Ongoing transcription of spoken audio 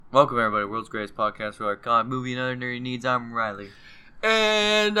Welcome, everybody. World's greatest podcast for our comic, movie, and other nerdy needs. I'm Riley.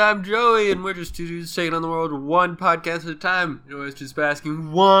 And I'm Joey, and we're just two dudes taking on the world one podcast at a time. You know, it's just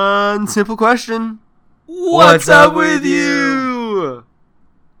asking one simple question. What's up with you?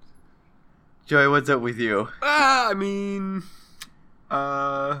 Joey, what's up with you?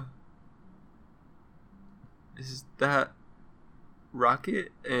 Is that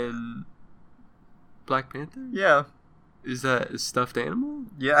Rocket and Black Panther? Yeah. Is that a stuffed animal?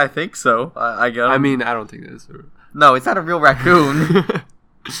 Yeah, I think so. I got him. I mean, I don't think that's No, it's not a real raccoon.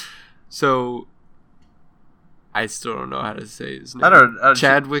 So, I still don't know how to say his name. I don't...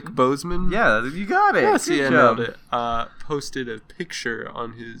 Chadwick Boseman? Yeah, you got it. Yes, Good he job. nailed it. Posted a picture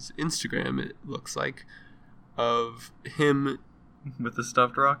on his Instagram, it looks like, of him With the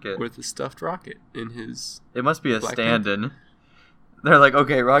stuffed rocket. with a stuffed rocket in his... It must be a Black stand-in. They're like,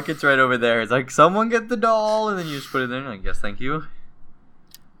 okay, Rocket's right over there. It's like, someone get the doll, and then you just put it there, and I guess, thank you.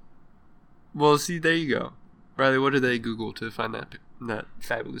 Well, see, there you go. Riley, what did they Google to find that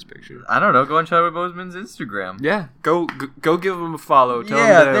fabulous picture? I don't know. Go on Chadwick Boseman's Instagram. Yeah, go give him a follow. Tell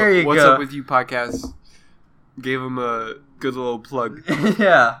Yeah, him that there you What's go. Up With You podcast. Gave him a good little plug.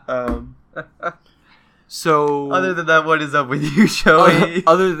 Yeah. So Other than that, what is up with you, Joey?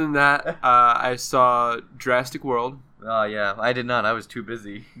 other than that, I saw Jurassic World, Oh, yeah. I did not. I was too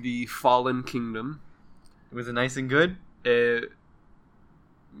busy. The Fallen Kingdom. Was it nice and good?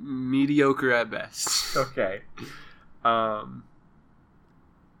 Mediocre at best. Okay. Yeah,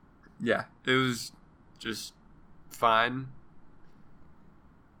 it was just fine.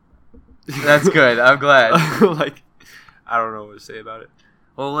 That's good. I'm glad. Like, I don't know what to say about it.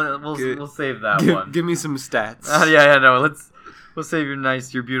 Well, we'll Good. save that Give, one. give me some stats. Yeah, no. We'll save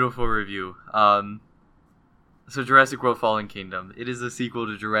your beautiful review. So Jurassic World: Fallen Kingdom. It is a sequel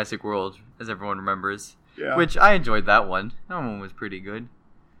to Jurassic World, as everyone remembers. Yeah. Which I enjoyed that one. That one was pretty good.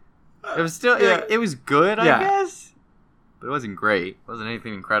 It was still, Yeah. it was good, I Yeah. guess, but it wasn't great. It wasn't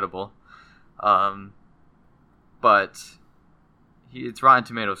anything incredible. But it's Rotten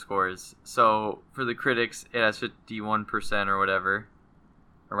Tomato scores. So for the critics, it has 51% or whatever,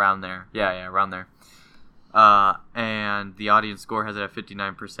 around there. Yeah, around there. And the audience score has it at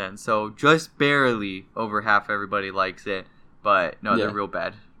 59%. So just barely over half everybody likes it. But no, they're Yeah. real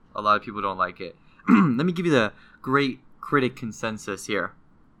bad. A lot of people don't like it. Let me give you the great critic consensus here.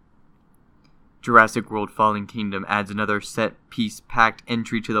 Jurassic World: Fallen Kingdom adds another set-piece-packed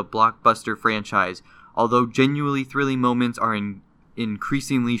entry to the blockbuster franchise, although genuinely thrilling moments are in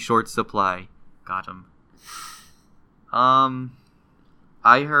increasingly short supply. Got 'em.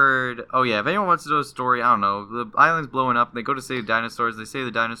 I heard... Oh, yeah, if anyone wants to know a story, I don't know. The island's blowing up, and they go to save dinosaurs. They save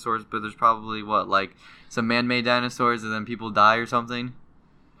the dinosaurs, but there's probably, some man-made dinosaurs, and then people die or something?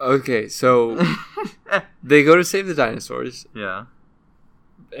 Okay, so they go to save the dinosaurs, Yeah.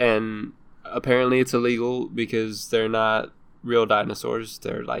 and apparently it's illegal because they're not real dinosaurs.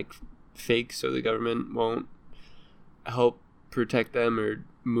 They're like fake, so the government won't help protect them or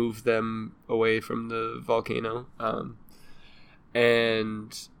move them away from the volcano.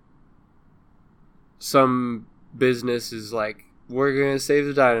 And some business is like, we're going to save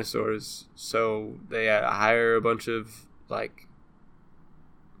the dinosaurs. So they hire a bunch of, like,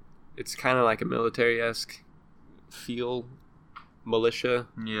 it's kind of like a military-esque feel, militia.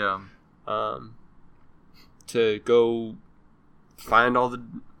 Yeah. To go find all the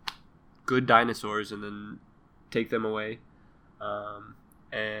good dinosaurs and then take them away.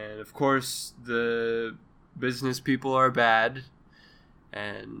 And of course, the business people are bad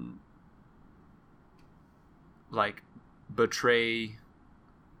and like betray.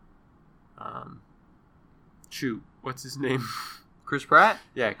 What's his name? Chris Pratt?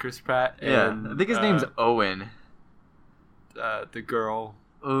 Yeah, Chris Pratt. Yeah. And, I think his name's Owen. the girl.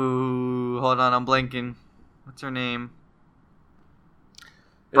 Ooh, hold on, I'm blanking. What's her name?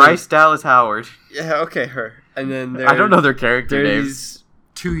 Bryce Dallas Howard. Yeah, okay, her. And then I don't know their character there's names. these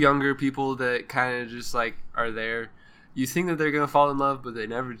two younger people that kind of just like are there. You think that they're gonna fall in love, but they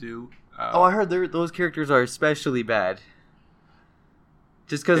never do. Oh, I heard those characters are especially bad.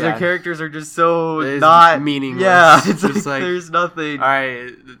 Just because their Yeah. characters are just so It's not meaningless. Yeah, it's Just like, like- there's nothing. All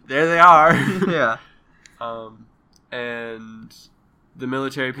right, there they are. Yeah. And the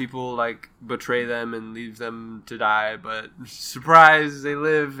military people like betray them and leave them to die, but surprise, they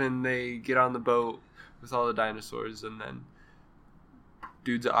live and they get on the boat with all the dinosaurs, and then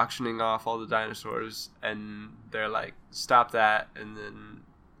dude's auctioning off all the dinosaurs, and they're like, stop that, and then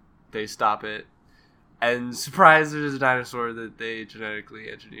they stop it, and surprise, there's a dinosaur that they genetically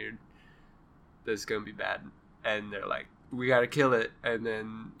engineered that's gonna be bad, and they're like, we gotta kill it, and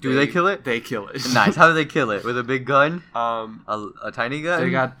then Do they kill it? They kill it. Nice. How do they kill it? With a big gun? Um, A tiny gun? they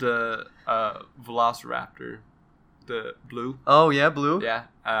got the Velociraptor, the blue. Oh yeah, blue. Yeah,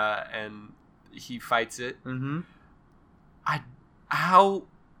 and he fights it. Mm-hmm.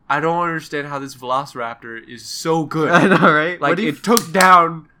 I don't understand how this Velociraptor is so good. I know, right? Like What do you it took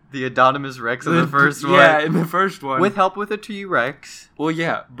down the Adonis Rex in the first one. Yeah, in the first one. With help with a T-Rex. Well,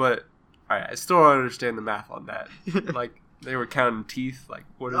 yeah, but alright, I still don't understand the math on that. Like they were counting teeth. Like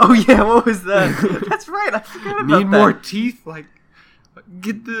what? Oh yeah, what was that? That's right. I forgot about Need that. more teeth? Like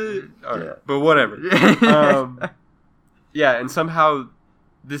get the. Alright, Yeah. but whatever. Yeah, and somehow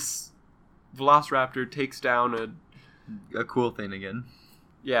this Velociraptor takes down a cool thing again.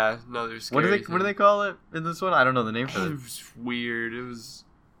 another What scary do they call it in this one? I don't know the name for It it. was weird. It was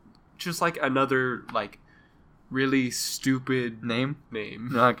just like another like really stupid Name?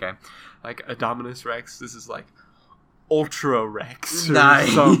 name. Okay. Like Adominus Rex. This is like Ultra Rex. Or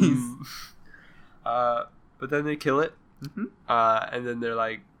Nice. something. But then they kill it. Mm-hmm. And then they're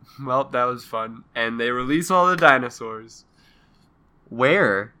like, well, that was fun. And they release all the dinosaurs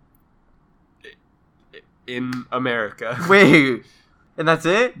Where? in America. Wait. And that's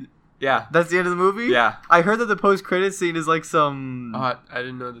it? Yeah. That's the end of the movie? Yeah. I heard that the post-credit scene is like some... I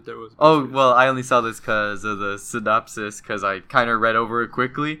didn't know that there was. Oh, well, I only saw this because of the synopsis, because I kind of read over it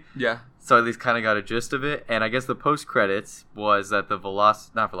quickly. Yeah. So I at least kind of got a gist of it. And I guess the post-credits was that the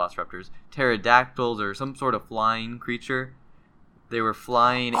not Velociraptors, pterodactyls or some sort of flying creature, they were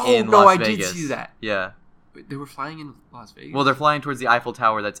flying in Las Vegas. did see that. Yeah. Wait, they were flying in Las Vegas? Well, they're flying towards the Eiffel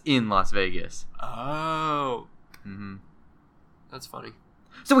Tower that's in Las Vegas. Oh. Mm-hmm. That's funny.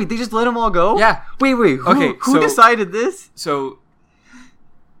 So wait, they just let them all go? Yeah. Wait. Who Okay, so- decided this? So,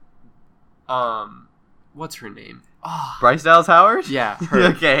 what's her name? Oh, Bryce Dallas Howard? yeah, her.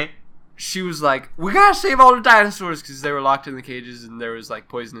 Okay. She was like, we gotta save all the dinosaurs because they were locked in the cages and there was like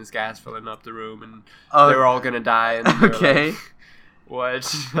poisonous gas filling up the room and they were all gonna die. And they were Okay. like,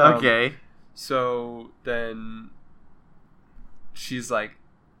 what? Okay. So then she's like,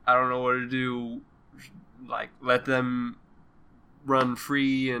 I don't know what to do. Like, let them run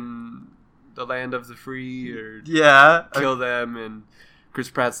free in the land of the free or Yeah. kill them. And Chris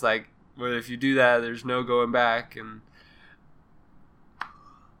Pratt's like, well, if you do that, there's no going back. And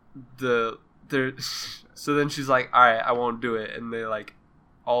so then she's like, all right, I won't do it. And they like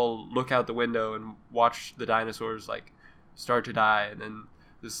all look out the window and watch the dinosaurs like start to die. And then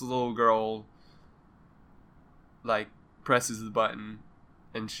this little girl like presses the button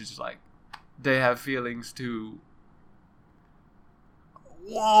and she's like, they have feelings too.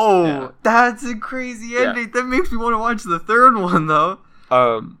 Whoa. Yeah. That's a crazy Yeah. ending. That makes me want to watch the third one, though.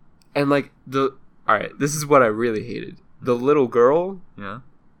 And like alright, this is what I really hated. The little girl Yeah.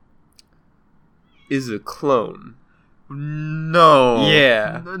 is a clone. No.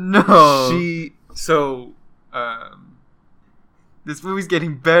 Yeah. No. This movie's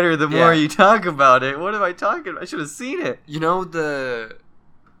getting better the more Yeah. you talk about it. What am I talking about? I should have seen it. You know the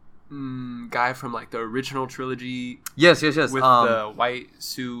guy from like the original trilogy Yes. with the white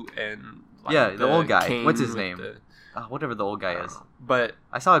suit and like, Yeah, the old guy. cane What's his with name? Whatever the old guy is. But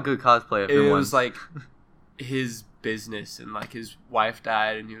I saw a good cosplay of it him was once. like his business and like his wife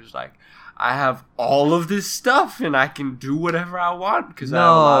died and he was like, I have all of this stuff and I can do whatever I want because I have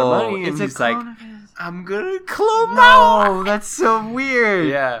a lot of money. And it's a he's like, clone of his. I'm gonna clone my No, that's so weird.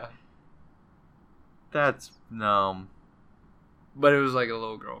 Yeah, That's no. but it was like a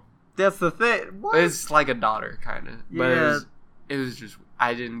little girl. That's the thing. What? It's like a daughter kind of. But Yeah. it was just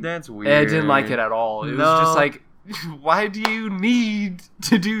I didn't. That's weird. I didn't like it at all. It was No. just like, why do you need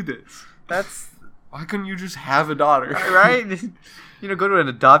to do this? That's Why couldn't you just have a daughter? right. You know, go to an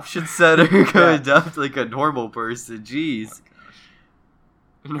adoption center. Go Yeah. adopt like a normal person. Jeez,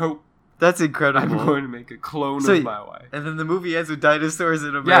 Nope. that's I'm incredible. going to make a clone So- of my wife. And then the movie ends with dinosaurs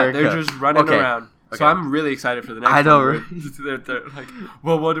in Yeah, America. they're just running Okay. around. Okay. So I'm really excited for the next I know, one. right? They're like,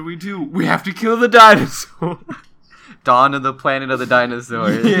 well, what do? We have to kill the dinosaur. Dawn of the Planet of the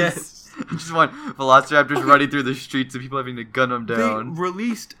Dinosaurs. Yes. I just want velociraptors running through the streets and people having to gun them down. They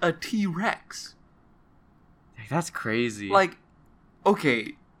released a T-Rex. That's crazy. Like,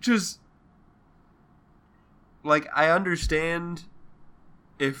 okay, just like I understand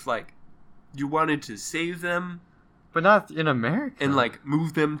if like you wanted to save them but not in America. and like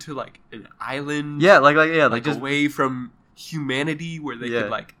move them to like an island, yeah, like like just away from humanity where they Yeah.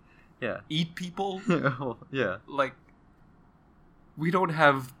 could like yeah, eat people. yeah. Like, we don't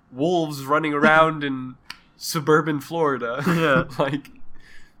have wolves running around in suburban Florida. Yeah. Like,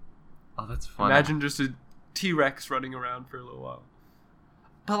 Oh, that's funny. imagine just a T-Rex running around for a little while.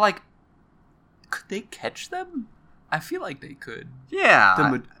 But like, could they catch them? I feel like they could. Yeah,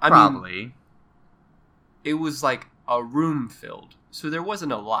 I mean, probably. It was like a room filled, so there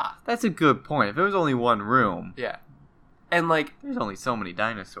wasn't a lot. That's a good point. If it was only one room, Yeah. And like there's only so many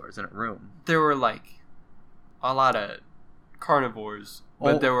dinosaurs in a room. there were like a lot of carnivores,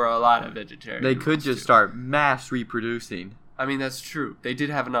 but there were a lot of vegetarians. They could just too. start mass reproducing. I mean, that's true. They did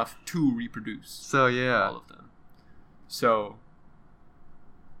have enough to reproduce So yeah, all of them. So,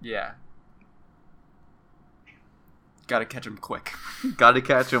 yeah. Gotta catch them quick. got to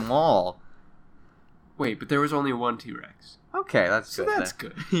catch them all. Wait, but there was only one T-Rex. Okay, that's So good. that's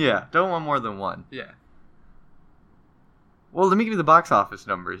then. good. Yeah, don't want more than one. Yeah. Well, let me give you the box office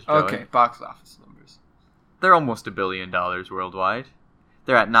numbers, Joey. Okay, box office numbers. They're almost $1 billion worldwide.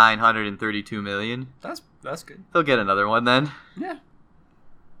 They're at 932 million. That's good. They'll get another one then. Yeah.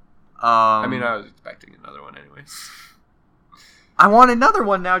 I I mean, I was expecting another one anyway. I want another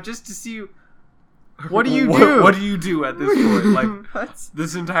one now just to see. What do you do? What do you do at this point? Like, What?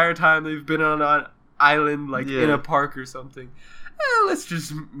 this entire time they've been on an island, like Yeah. in a park or something. Let's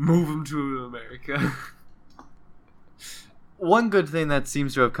just move them to America. One good thing that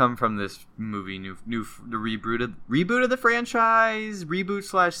seems to have come from this movie, the reboot of the franchise,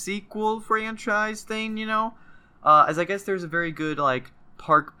 reboot / sequel franchise thing, as I guess there's a very good like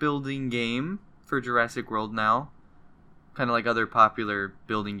park building game for Jurassic World now, kind of like other popular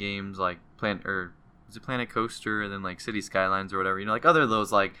building games like Planet Coaster and then like City Skylines or whatever, like other of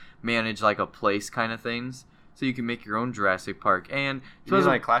those like manage like a place kind of things, so you can make your own Jurassic Park. And You mean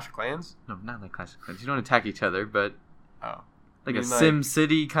like Clash of Clans? no, not like Clash of Clans. You don't attack each other, but Oh. like You a mean, like- Sim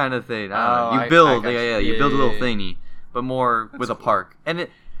City kind of thing. I don't Oh, know. I You build, got you. you build a little Yeah. thingy, but more That's with a cool. park. And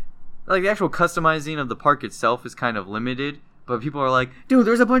it, like the actual customizing of the park itself is kind of limited. But people are like, dude,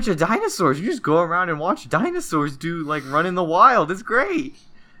 there's a bunch of dinosaurs. You just go around and watch dinosaurs run in the wild. It's great.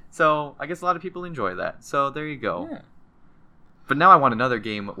 So I guess a lot of people enjoy that. So there you go. Yeah. But now I want another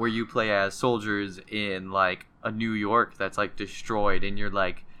game where you play as soldiers in like a New York that's like destroyed, and you're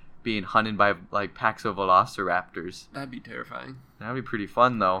like being hunted by like packs of velociraptors. That'd be terrifying. That'd be pretty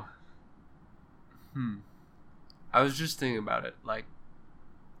fun though. I was just thinking about it. Like,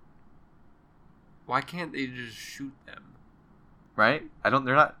 why can't they just shoot them? Right?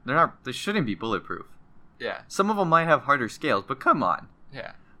 They shouldn't be bulletproof. Yeah. Some of them might have harder scales, but come on.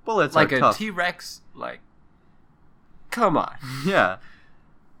 Yeah. Bullets Like are a tough. T-Rex, like, come on. Yeah.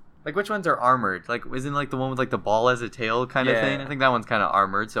 Like, which ones are armored? Like, isn't like the one with like the ball as a tail kind of thing? Yeah. I think that one's kind of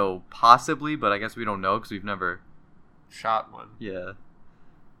armored, so possibly, but I guess we don't know because we've never. Shot one. Yeah.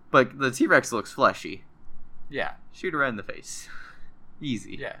 But the T-Rex looks fleshy. Yeah. Shoot her right in the face.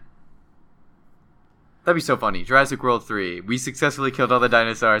 Easy. Yeah. That'd be so funny. Jurassic World 3. We successfully killed all the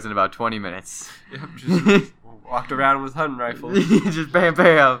dinosaurs in about 20 minutes. Yep, just walked around with hunting rifles. Just bam,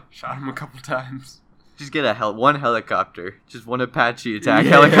 bam. Shot him a couple times. Just get one helicopter. Just one Apache attack.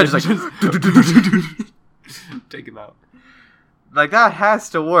 Yeah, Helicopter's like... Take him out. Like, that has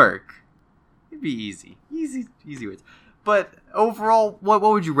to work. It'd be easy. Easy ways. But overall, what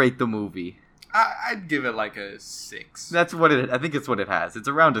would you rate the movie? I'd give it like a 6. I think it's what it has. It's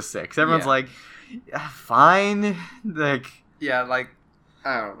around a 6. Everyone's Yeah. like, "Yeah, fine. Like, Yeah, like,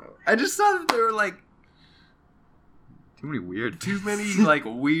 I don't know. I just thought that there were like too many weird too things. many like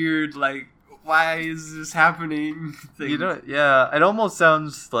weird like why is this happening things. You know, yeah, it almost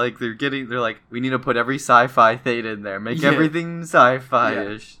sounds like they're like, we need to put every sci-fi thing in there. Make Yeah. everything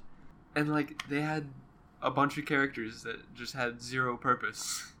sci-fi-ish. And like they had a bunch of characters that just had zero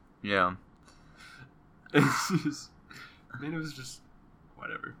purpose. Yeah. It's just, I mean, it was just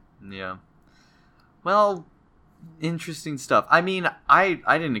whatever. Yeah. Well, interesting stuff. I mean, I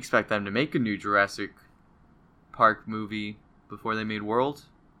didn't expect them to make a new Jurassic Park movie before they made World.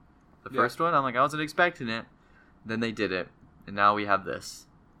 The Yeah. first one, I'm like, I wasn't expecting it. Then they did it. And now we have this.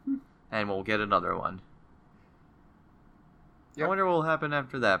 And we'll get another one. I Yep. wonder what will happen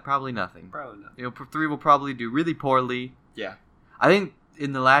after that. Probably nothing. Probably not. 3 will probably do really poorly. Yeah. I think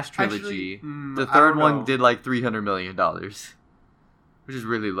in the last Actually, trilogy, the I third don't one know. did like $300 million, which is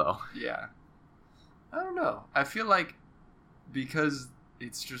really low. Yeah. I don't know. I feel like because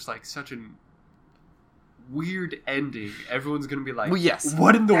it's just like such a weird ending, everyone's gonna be like, Well, yes.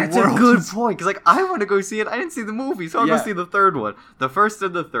 what in the That's world? a good is-" point, because like, I want to go see it. I didn't see the movie, so I'll Yeah. go see the third one. The first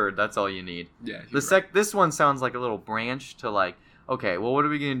and the third, that's all you need. Yeah. This one sounds like a little branch to like, okay, well, what are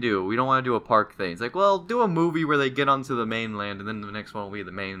we going to do? We don't want to do a park thing. It's like, well, do a movie where they get onto the mainland, and then the next one will be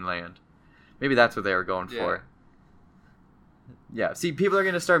the mainland. Maybe that's what they were going for. Yeah, see, people are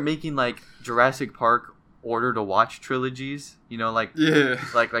going to start making, like, Jurassic Park order to watch trilogies. You know, like Yeah.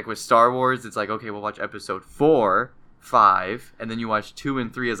 like with Star Wars, it's like, okay, we'll watch episode 4, 5, and then you watch 2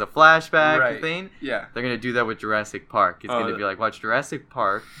 and 3 as a flashback Right. thing. Yeah. They're gonna do that with Jurassic Park. It's Oh, gonna be like watch Jurassic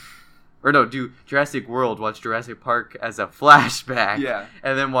Park, or no, do Jurassic World. Watch Jurassic Park as a flashback. Yeah.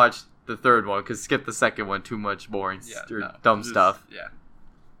 And then watch the third one because skip the second one. Too much boring or no, dumb just- stuff. Yeah.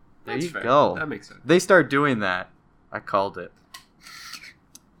 There That's you fair. go. That makes sense. They start doing that. I called it.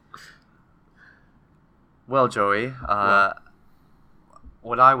 Well, Joey,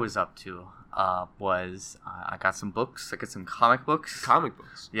 what I was up to was I got some books. I got some comic books. Comic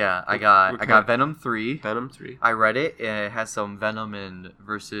books. Yeah, I What got kind? Venom 3. Venom 3. I read it. It has some Venom and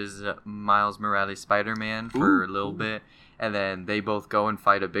versus Miles Morales Spider-Man for Ooh, a little ooh. bit, and then they both go and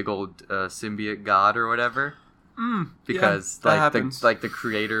fight a big old symbiote god or whatever. Because that like happens. the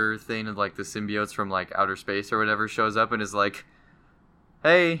creator thing of like the symbiotes from like outer space or whatever shows up and is like,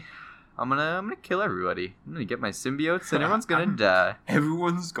 "Hey, I'm gonna kill everybody. I'm gonna get my symbiotes and everyone's gonna die.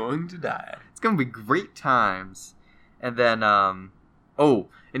 Everyone's going to die. It's gonna be great times." And then and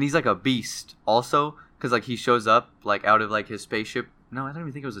he's like a beast also because like he shows up like out of like his spaceship. No, I don't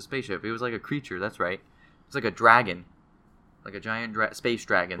even think it was a spaceship. It was like a creature. That's right. It was like a dragon, like a giant space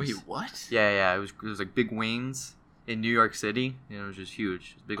dragon. Wait, what? Yeah. It was like big wings in New York City. You know, it was just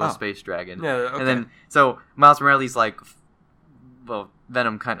huge. It was a big old Oh. space dragon. Yeah, okay. And then so Miles Morales like,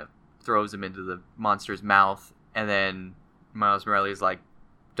 Venom kind of throws him into the monster's mouth, and then Miles Morales like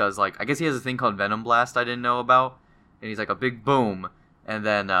does like I guess he has a thing called Venom Blast I didn't know about, and he's like a big boom, and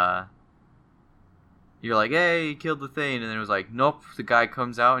then you're like, hey, he killed the thing, and then it was like, nope. The guy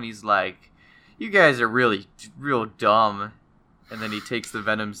comes out and he's like, you guys are really real dumb, and then he takes the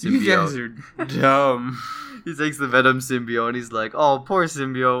Venom symbiote. You guys are dumb. He takes the Venom symbiote and he's like, "Oh, poor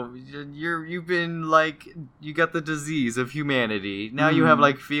symbiote, you've been like, you got the disease of humanity. Now you have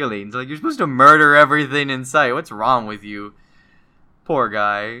like feelings. Like you're supposed to murder everything in sight. What's wrong with you, poor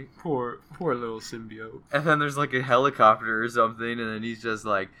guy?" Poor little symbiote. And then there's like a helicopter or something, and then he's just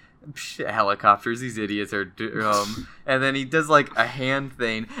like, "Psh, helicopters, these idiots are dumb." And then he does like a hand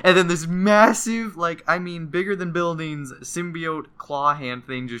thing, and then this massive, like, I mean, bigger than buildings, symbiote claw hand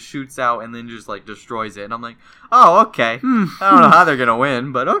thing just shoots out and then just like destroys it. And I'm like, oh, okay. I don't know how they're gonna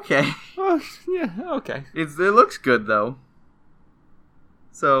win, but okay. Oh, yeah, okay. It looks good though.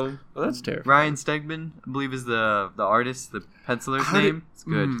 So Well, that's terrible. Ryan Stegman, I believe, is the artist, the penciler's name. It's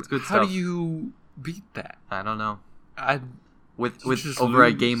good. It's good How stuff. do you beat that? I don't know. I With just over a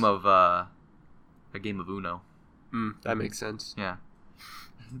lose. game of Uno. that makes sense. Yeah.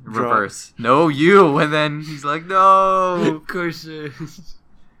 Draw. Reverse. No, you. And then he's like, no. Of course. Yeah.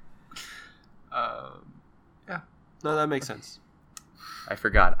 No, that makes sense. I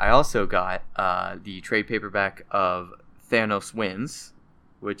forgot. I also got the trade paperback of Thanos Wins,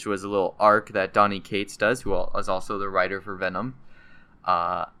 which was a little arc that Donny Cates does, who is also the writer for Venom.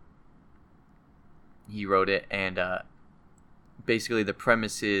 He wrote it, and basically the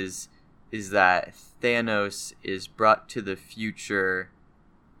premise is that Thanos is brought to the future,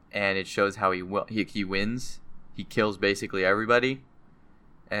 and it shows how he wins. He kills basically everybody,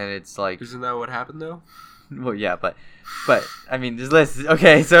 and it's like, Isn't that what happened though? well, yeah, but I mean, just listen.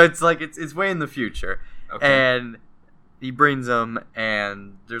 Okay, so it's like it's way in the future, Okay. and he brings them,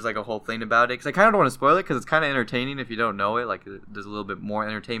 and there's like a whole thing about it. Because I kind of don't want to spoil it, because it's kind of entertaining if you don't know it. Like, there's a little bit more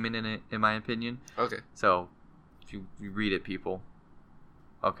entertainment in it, in my opinion. Okay. So, if you read it, people.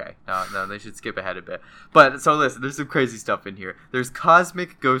 Okay, no, they should skip ahead a bit. But so listen, there's some crazy stuff in here. There's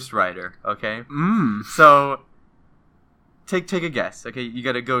Cosmic Ghost Rider. Okay, so take a guess. Okay, you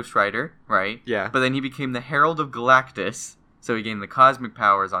got a Ghost Rider, right? Yeah. But then he became the Herald of Galactus, so he gained the cosmic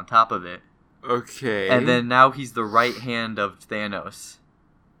powers on top of it. Okay. And then now he's the right hand of Thanos.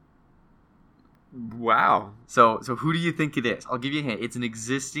 Wow. So who do you think it is? I'll give you a hint. It's an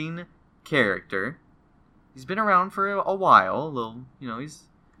existing character. He's been around for a while. A little, he's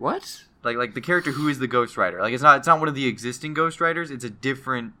What? like the character who is the Ghost Rider. Like it's not one of the existing Ghost Riders. It's a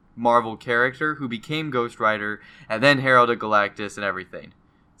different Marvel character who became Ghost Rider and then Herald of Galactus and everything.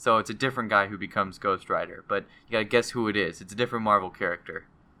 So it's a different guy who becomes Ghost Rider. But you gotta guess who it is. It's a different Marvel character.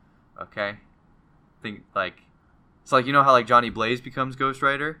 Okay? Think like, it's like, you know how like Johnny Blaze becomes Ghost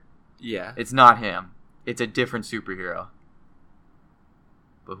Rider? Yeah. It's not him. It's a different superhero.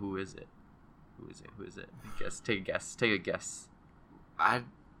 But who is it? Who is it? Take a guess. Take a guess.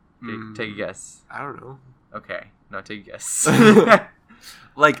 Take a guess. I don't know. Okay. No, take a guess.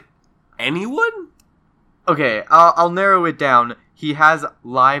 Like anyone? Okay, I'll narrow it down. He has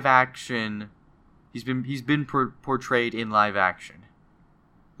live action. He's been portrayed in live action.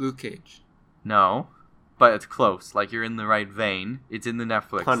 Luke Cage. No, but it's close. Like you're in the right vein. It's in the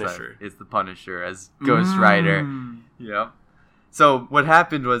Netflix. Punisher. It's the Punisher as Ghost Rider. Yep. So what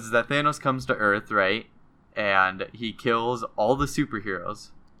happened was that Thanos comes to Earth, right? and he kills all the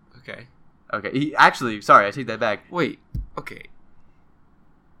superheroes. Okay. Okay, he actually, sorry, I take that back. Wait. Okay.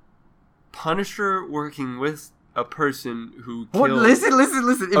 Punisher working with a person who killed... What? Listen.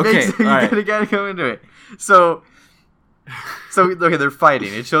 It Okay, makes you alright. gotta go into it. So okay, they're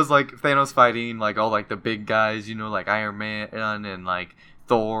fighting. It shows like Thanos fighting like all like the big guys, you know, like Iron Man and like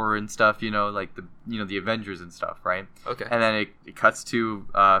Thor and stuff, you know, like the Avengers and stuff, right? Okay. And then it cuts to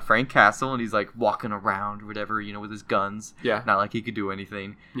Frank Castle, and he's like walking around or whatever, you know, with his guns. Yeah. Not like he could do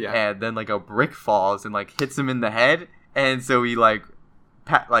anything. Yeah. And then like a brick falls and like hits him in the head, and so he like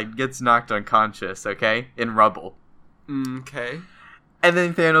gets knocked unconscious, okay, in rubble. Okay. And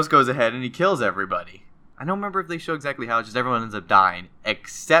then Thanos goes ahead and he kills everybody. I don't remember if they show exactly how, just everyone ends up dying,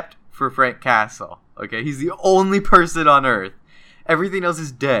 except for Frank Castle, okay? He's the only person on Earth. Everything else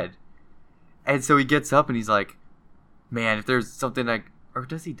is dead. And so he gets up and he's like, man, if there's something like... Or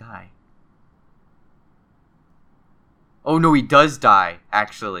does he die? Oh, no, he does die,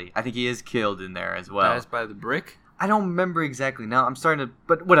 actually. I think he is killed in there as well. Dies by the brick? I don't remember exactly now. I'm starting to...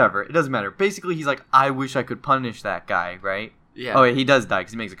 But whatever. It doesn't matter. Basically, he's like, I wish I could punish that guy, right? Yeah. Oh, yeah, he does die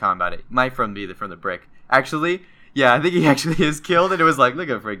because he makes a comment about it. Might be from the brick. Actually, yeah, I think he actually is killed, and it was like, look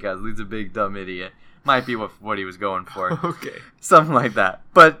at Frank Castle. He's a big, dumb idiot. Might be what he was going for. Okay. Something like that.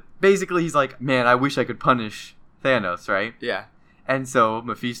 But basically, he's like, man, I wish I could punish Thanos, right? Yeah. And so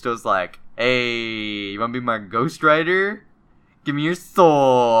Mephisto's like, hey, you want to be my Ghost Rider? Give me your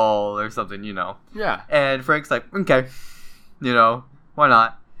soul, or something, you know. Yeah. And Frank's like, okay, you know, why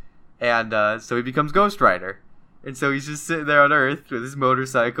not? And so he becomes Ghost Rider. And so he's just sitting there on Earth with his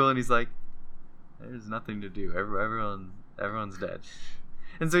motorcycle, and he's like, there's nothing to do. Everyone's dead.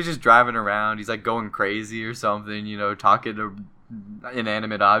 And so he's just driving around. He's like going crazy or something, you know, talking to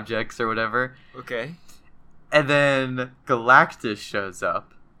inanimate objects or whatever. Okay. And then Galactus shows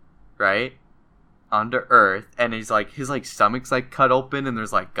up, right? Onto Earth, and he's like, his like stomach's like cut open, and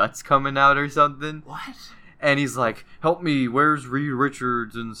there's like guts coming out or something. What? And he's like, help me, where's Reed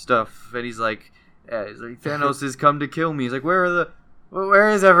Richards and stuff? And he's like, Thanos has come to kill me. He's like, where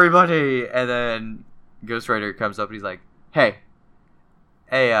is everybody? And then Ghost Rider comes up and he's like, hey,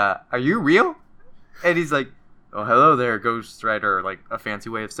 are you real? And he's like, oh, hello there, Ghost Rider, like a fancy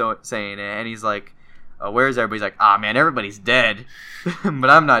way of saying it. And he's like, where's everybody? He's like, man, everybody's dead, but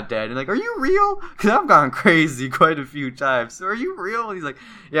I'm not dead. And like, are you real? Because I've gone crazy quite a few times. So are you real? And he's like,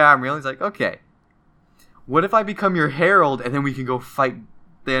 yeah, I'm real. And he's like, okay, what if I become your herald and then we can go fight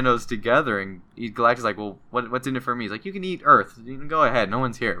Thanos together? And Galactus is like, well, what's in it for me? He's like, you can eat Earth. You can go ahead. No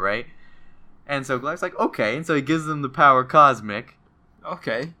one's here, right? And so Galactus is like, okay. And so he gives them the power cosmic.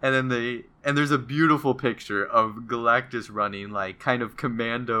 Okay. And then there's a beautiful picture of Galactus running like kind of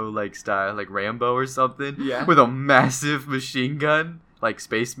commando like style, like Rambo or something. Yeah. With a massive machine gun, like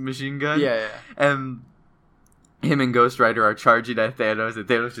space machine gun. Yeah. And him and Ghost Rider are charging at Thanos, and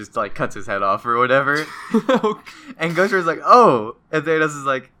Thanos just like cuts his head off or whatever. Okay. And Ghost Rider's like, oh, and Thanos is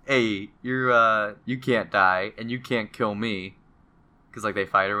like, hey, you can't die and you can't kill me, because like they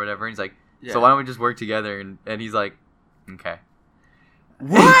fight or whatever. And he's like, so why don't we just work together? And he's like, okay.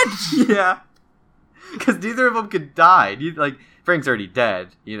 What? Yeah. Because neither of them could die. Like, Frank's already dead,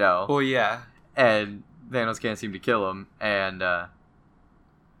 you know. Well, yeah. And Thanos can't seem to kill him. And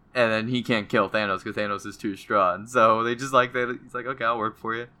then he can't kill Thanos because Thanos is too strong. So they just like, he's like, okay, I'll work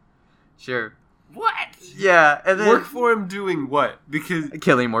for you. Sure. What? Yeah. And then Work for him doing what? Because...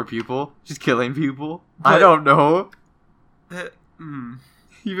 killing more people. Just killing people. I don't know.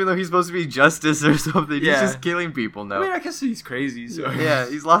 Even though he's supposed to be justice or something, he's just killing people now. I mean, I guess he's crazy, so... Yeah,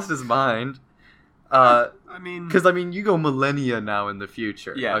 he's lost his mind. I mean... Because, you go millennia now in the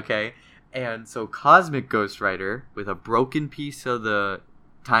future, okay? And so Cosmic Ghost Rider, with a broken piece of the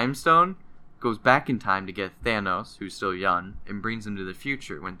Time Stone, goes back in time to get Thanos, who's still young, and brings him to the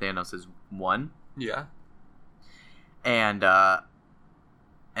future when Thanos is 1. Yeah. And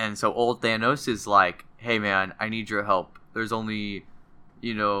so old Thanos is like, hey man, I need your help. There's only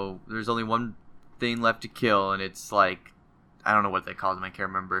one thing left to kill, and it's like, I don't know what they called him, I can't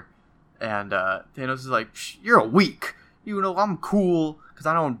remember. And Thanos is like, you're a weak. You know, I'm cool, because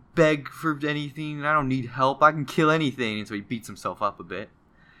I don't beg for anything, and I don't need help. I can kill anything. And so he beats himself up a bit.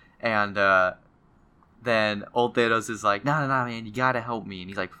 And then old Thanos is like, no, man, you gotta help me. And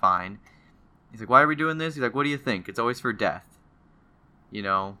he's like, fine. He's like, why are we doing this? He's like, what do you think? It's always for death. You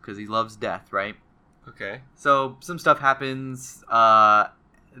know, because he loves death, right? Okay. So some stuff happens. The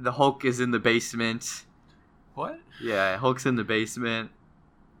Hulk is in the basement. What? Yeah, Hulk's in the basement.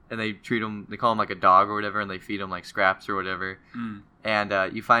 And they call him like a dog or whatever, and they feed him like scraps or whatever. Mm.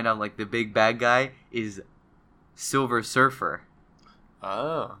 And you find out like the big bad guy is Silver Surfer.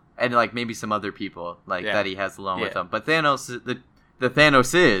 Oh. And like maybe some other people like Yeah. that he has along with Yeah. him. But Thanos, the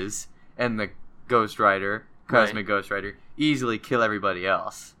Thanos is and the Ghost Rider, Cosmic Ghost Rider, easily kill everybody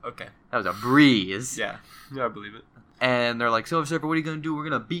else. Okay. That was a breeze. Yeah. Yeah, I believe it. And they're like, Silver Surfer, what are you gonna do? We're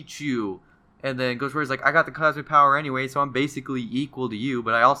gonna beat you. And then Ghost Rider's like, I got the cosmic power anyway, so I'm basically equal to you,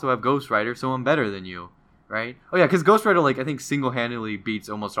 but I also have Ghost Rider, so I'm better than you, right? Oh yeah, because Ghost Rider, like, I think single-handedly beats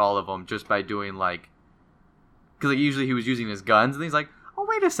almost all of them just by doing like, because like usually he was using his guns, and he's like, oh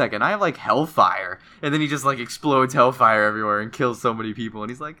wait a second, I have like Hellfire, and then he just like explodes Hellfire everywhere and kills so many people,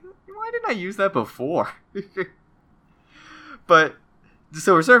 and he's like, why didn't I use that before? But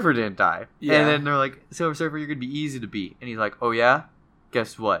Silver Surfer didn't die. Yeah. And then they're like, Silver Surfer, you're going to be easy to beat. And he's like, oh yeah?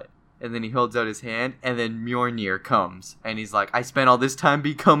 Guess what? And then he holds out his hand, and then Mjolnir comes. And he's like, I spent all this time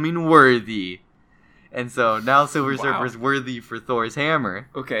becoming worthy. And so now Silver Surfer's worthy for Thor's hammer.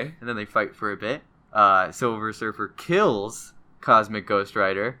 Okay. And then they fight for a bit. Silver Surfer kills Cosmic Ghost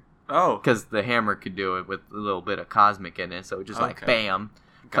Rider. Oh. Because the hammer could do it with a little bit of cosmic in it. So just like, Okay. bam.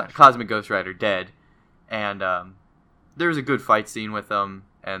 Gotcha. Cosmic Ghost Rider dead. And there's a good fight scene with them,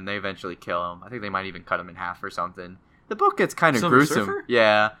 and they eventually kill him. I think they might even cut him in half or something. The book gets kind of Silver gruesome. Surfer?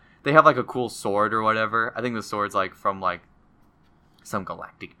 Yeah. They have like a cool sword or whatever. I think the sword's like from like some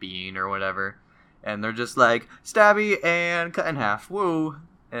galactic being or whatever. And they're just like, stabby and cut in half. Woo.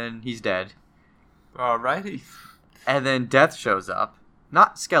 And he's dead. Alrighty. And then Death shows up.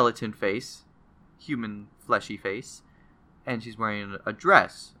 Not skeleton face. Human fleshy face. And she's wearing a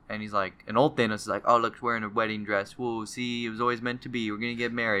dress. And he's like, and old Thanos is like, oh, look, she's wearing a wedding dress. Whoa, see, it was always meant to be. We're going to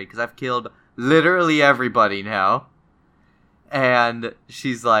get married. Because I've killed literally everybody now. And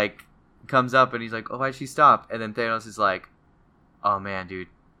she's like, comes up and he's like, oh, why'd she stop? And then Thanos is like, oh, man, dude,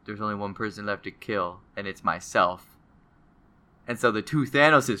 there's only one person left to kill. And it's myself. And so the two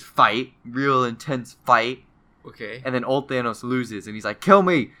Thanoses fight. Real intense fight. Okay. And then old Thanos loses. And he's like, kill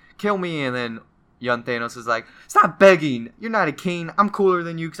me. Kill me. And then young Thanos is like, stop begging. You're not a king. I'm cooler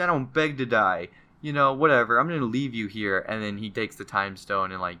than you because I don't beg to die. You know, whatever. I'm going to leave you here. And then he takes the time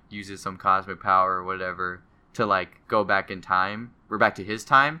stone and, like, uses some cosmic power or whatever to, like, go back in time. We're back to his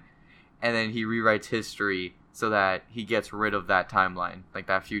time. And then he rewrites history so that he gets rid of that timeline. Like,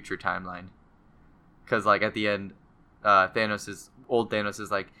 that future timeline. Because, like, at the end, old Thanos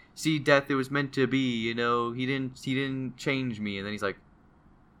is like, see, Death, it was meant to be. You know, he didn't change me. And then he's like,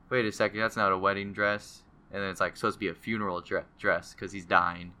 wait a second, that's not a wedding dress. And then it's like supposed to be a funeral dress because he's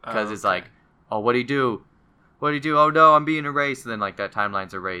dying. Because it's like, oh, what'd he do? What'd he do? Oh no, I'm being erased. And then like that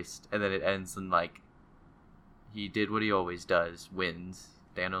timeline's erased. And then it ends in like, he did what he always does, wins.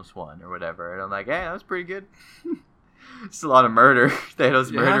 Thanos won or whatever. And I'm like, hey, that was pretty good. It's a lot of murder.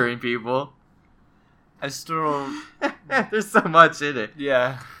 Thanos murdering people. I still don't... There's so much in it.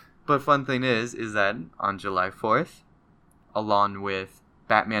 Yeah. But fun thing is that on July 4th, along with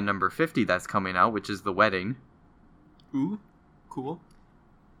Batman number 50 that's coming out, which is The Wedding. Ooh, cool.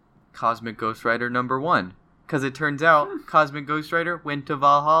 Cosmic Ghost Rider number 1. Because it turns out Cosmic Ghost Rider went to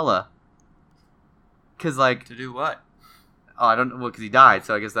Valhalla. Because, like... To do what? Oh, I don't know. Well, because he died,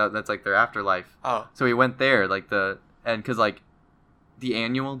 so I guess that's, like, their afterlife. Oh. So he went there, like, and because, like, the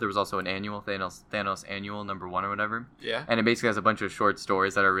annual, there was also an annual, Thanos annual number 1 or whatever. Yeah. And it basically has a bunch of short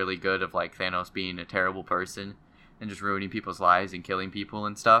stories that are really good of, like, Thanos being a terrible person. And just ruining people's lives and killing people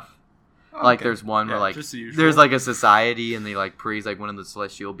and stuff. Oh, Like, okay. there's one where, like, just the usual. there's, like, a society, and they, like, praise, like, one of the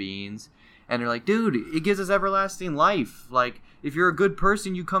celestial beings. And they're like, dude, it gives us everlasting life. Like, if you're a good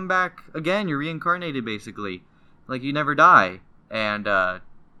person, you come back again. You're reincarnated, basically. Like, you never die. And, well,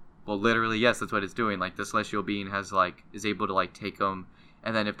 literally, yes, that's what it's doing. Like, the celestial being is able to, like, take them.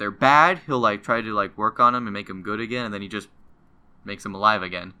 And then if they're bad, he'll, like, try to, like, work on them and make them good again. And then he just makes them alive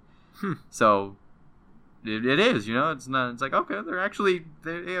again. So... It is, you know, it's like, okay,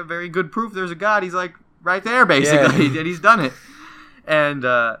 they have very good proof there's a God. He's like right there, basically, and he's done it. And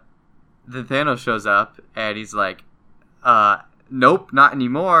then Thanos shows up, and he's like, nope, not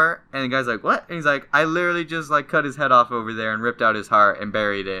anymore. And the guy's like, what? And he's like, I literally just like cut his head off over there and ripped out his heart and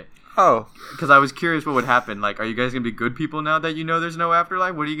buried it. Oh. Because I was curious what would happen. Like, are you guys going to be good people now that you know there's no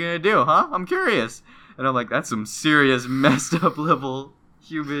afterlife? What are you going to do, huh? I'm curious. And I'm like, that's some serious messed up level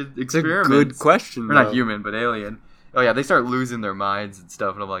human experiments. It's a good question, Or not human, but alien. Oh yeah, they start losing their minds and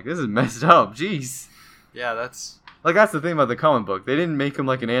stuff, and I'm like, this is messed up. Jeez. Yeah, that's... Like, that's the thing about the comic book. They didn't make him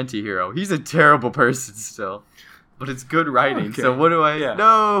like an anti-hero. He's a terrible person still. But it's good writing, Okay. so what do I... Yeah.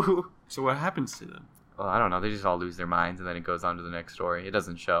 No! So what happens to them? Well, I don't know. They just all lose their minds, and then it goes on to the next story. It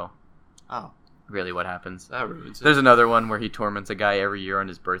doesn't show Oh, really what happens. that ruins it. There's another one where he torments a guy every year on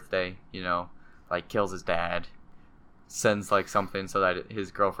his birthday, you know, like kills his dad, sends like something so that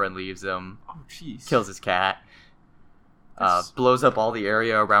his girlfriend leaves him, Oh, jeez. kills his cat. blows up all the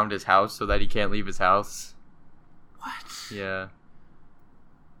area around his house so that he can't leave his house. What? Yeah.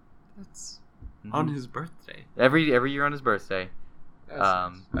 That's on his birthday. Every year on his birthday.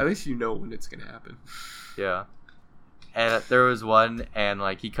 Nice. At least you know when it's gonna happen. Yeah. And there was one, and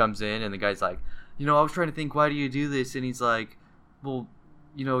like he comes in, and the guy's like, I was trying to think, why do you do this? And he's like, well,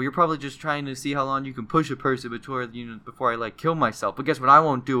 you're probably just trying to see how long you can push a person before I like kill myself. But guess what? I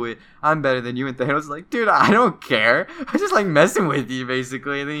won't do it. I'm better than you. And Thanos is like, dude, I don't care. I just like messing with you,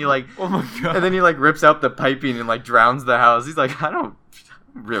 basically. And then he like, oh my god. And then he like rips out the piping and like drowns the house. He's like, I don't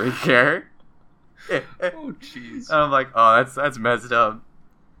really care. Oh jeez. And I'm like, oh, that's messed up.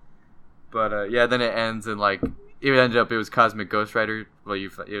 But yeah, then it ends and like it ended up it was Cosmic Ghost Rider. Well,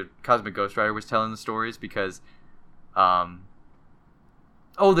 Cosmic Ghost Rider was telling the stories because,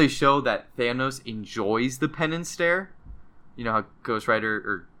 they show that Thanos enjoys the penance stare. You know how Ghost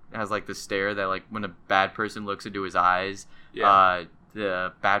Rider has like the stare that like when a bad person looks into his eyes,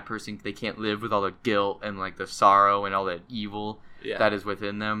 the bad person, they can't live with all the guilt and like the sorrow and all the evil that is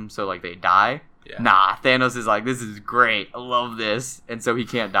within them, so like they die. Yeah. Nah, Thanos is like, this is great. I love this. And so he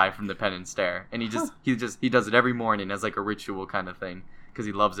can't die from the penance stare. And he does it every morning as like a ritual kind of thing because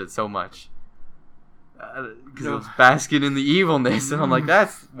he loves it so much. Because it was basking in the evilness. And I'm like,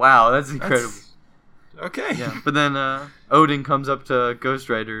 that's incredible. Okay. Yeah. But then Odin comes up to Ghost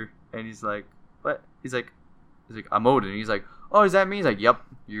Rider and he's like, what? He's like, I'm Odin. And he's like, oh, is that me? He's like, yep,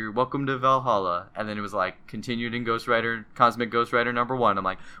 you're welcome to Valhalla. And then it was like, continued in Cosmic Ghost Rider #1. I'm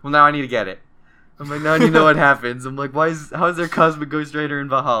like, well, now I need to get it. I'm like, now I need to know what happens. I'm like, how is there Cosmic Ghost Rider in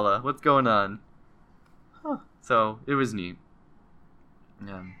Valhalla? What's going on? Huh. So, it was neat.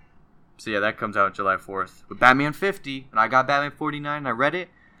 Yeah. So, yeah, that comes out July 4th. With Batman 50, and I got Batman 49, I read it.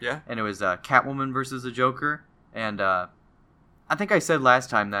 Yeah. And it was Catwoman versus the Joker. And I think I said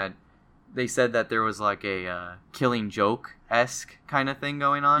last time that they said that there was like a Killing Joke-esque kind of thing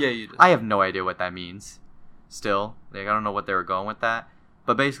going on. Yeah, you did. I have no idea what that means. Still. Like, I don't know what they were going with that.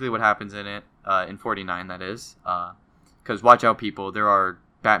 But basically what happens in it, in 49 that is, because watch out people, there are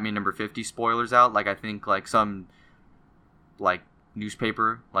Batman number 50 spoilers out, like I think like some like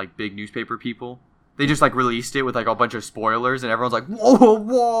newspaper, like big newspaper people, they just like released it with like a bunch of spoilers and everyone's like,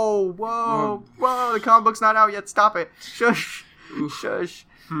 whoa, the comic book's not out yet, stop it, shush.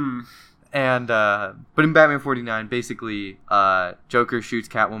 And but in Batman 49 basically Joker shoots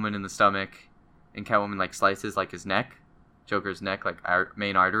Catwoman in the stomach and Catwoman like slices like his neck, Joker's neck, like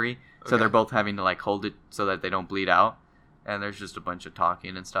main artery. So they're both having to like hold it so that they don't bleed out. And there's just a bunch of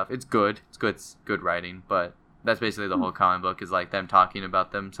talking and stuff. It's good. It's good writing. But that's basically the whole comic book is like them talking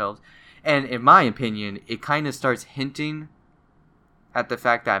about themselves. And in my opinion, it kind of starts hinting at the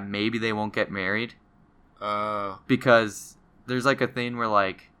fact that maybe they won't get married. Because there's like a thing where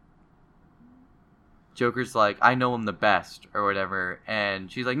like Joker's like, I know him the best or whatever.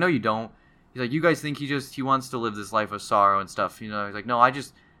 And she's like, no, you don't. He's like, you guys think he wants to live this life of sorrow and stuff. He's like, no,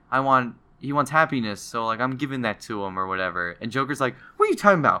 he wants happiness. So like, I'm giving that to him or whatever. And Joker's like, what are you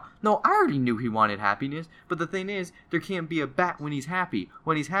talking about? No, I already knew he wanted happiness. But the thing is, there can't be a bat when he's happy.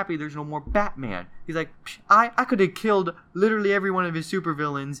 When he's happy, there's no more Batman. He's like, I could have killed literally every one of his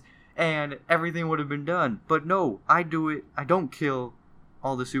supervillains and everything would have been done. But no, I do it. I don't kill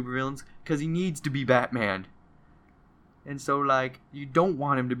all the supervillains because he needs to be Batman. And so, like, you don't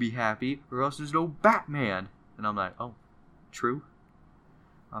want him to be happy, or else there's no Batman. And I'm like, oh, true.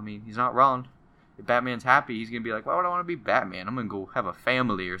 I mean, he's not wrong. If Batman's happy, he's going to be like, why would I want to be Batman? I'm going to go have a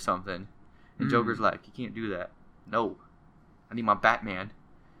family or something. And Joker's like, you can't do that. No. I need my Batman.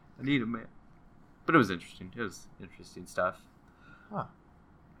 I need him, man. But it was interesting. It was interesting stuff. Huh.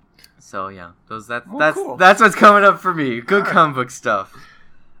 So, yeah. Cool. That's what's coming up for me. Good comic book stuff.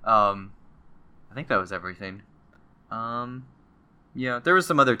 I think that was everything. Yeah, there was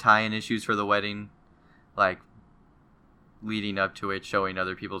some other tie-in issues for the wedding, like leading up to it, showing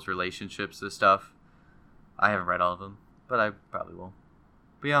other people's relationships and stuff. I haven't read all of them, but I probably will.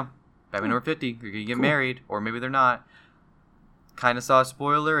 But yeah, Batman number 50, they're gonna get married, or maybe they're not. Kind of saw a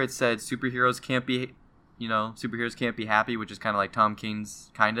spoiler. It said superheroes can't be happy, which is kind of like Tom King's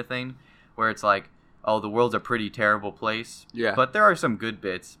kind of thing, where it's like, oh, the world's a pretty terrible place. Yeah. But there are some good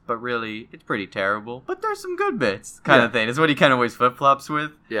bits. But really, it's pretty terrible. But there's some good bits kind of thing. It's what he kind of always flip-flops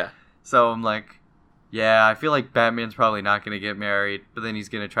with. Yeah. So I'm like, yeah, I feel like Batman's probably not going to get married. But then he's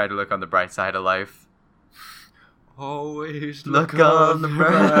going to try to look on the bright side of life. Always look on the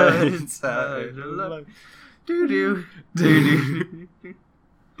bright side of life. Doo-doo. Doo-doo.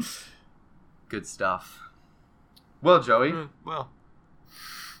 Good stuff. Well, Joey.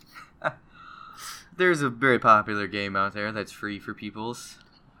 There's a very popular game out there that's free for peoples.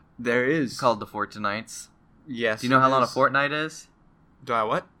 There is. Called The Fortnites. Yes. Do you know it how long a is. fortnight is? Do I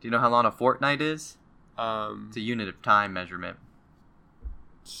what? Do you know how long a fortnight is? Um, It's a unit of time measurement.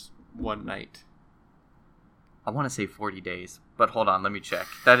 it's one night. I want to say 40 days, but hold on, let me check.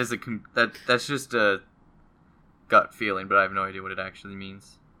 That is that's just a gut feeling, but I have no idea what it actually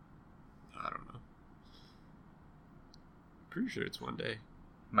means. I don't know. Pretty sure it's one day.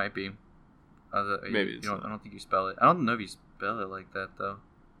 Might be. Maybe it's you don't. not. I don't think you spell it. I don't know if you spell it like that though.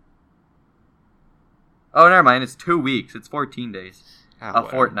 Oh, never mind. It's 2 weeks. It's 14 days. A Whatever.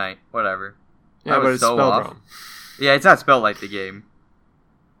 fortnight. Whatever. Yeah, I but was it's so spelled off. wrong. Yeah, it's not spelled like the game.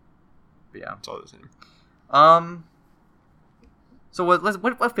 But yeah. It's all the same. So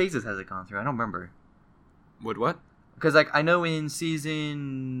what phases has it gone through? I don't remember. Would what? Because like I know in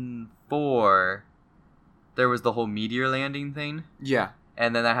season 4, there was the whole meteor landing thing, Yeah.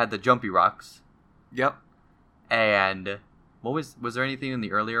 and then I had the jumpy rocks. Yep. And what was there anything in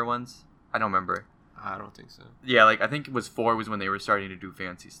the earlier ones? I don't remember. I don't think so. Yeah, like I think it was 4 was when they were starting to do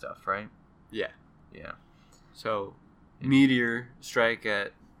fancy stuff, right? Yeah. Yeah. So, meteor strike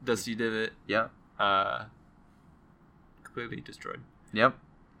at Dusty Divot. Yeah. Completely destroyed. Yep.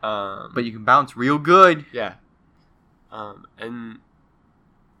 But But you can bounce real good. yeah. And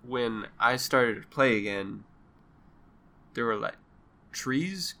when I started to play again, there were like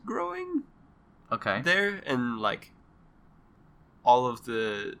trees growing Okay. there, and like all of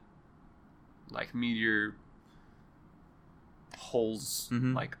the like meteor holes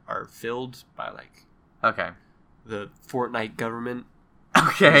Mhm. like are filled by like Okay. the Fortnite government.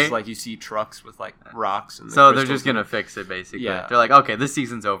 Okay. It's like you see trucks with like rocks and So they're crystals just in gonna it. fix it, basically. Yeah. They're like, okay, this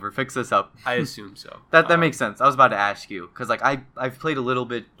season's over. Fix this up. I assume so. That makes sense. I was about to ask you because like I've played a little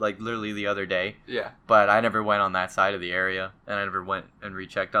bit like literally the other day, Yeah. but I never went on that side of the area, and I never went and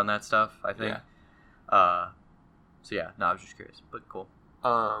rechecked on that stuff. I think. Yeah. So yeah, no, I was just curious, but cool.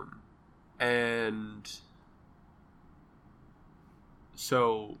 And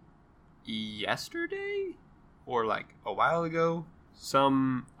so yesterday or like a while ago,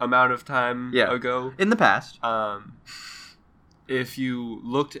 some amount of time Yeah. ago, In the past. if you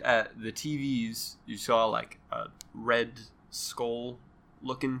looked at the TVs, you saw like a red skull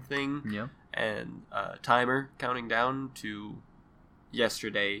looking thing Yeah. and a timer counting down to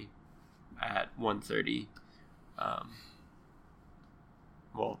yesterday at 1:30.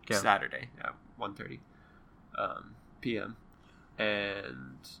 Yeah. Saturday at 1:30 p.m.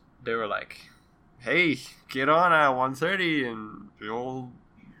 And they were like, hey, get on at 1:30 and you'll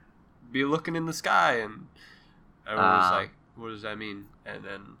be looking in the sky. And everyone was like, what does that mean? And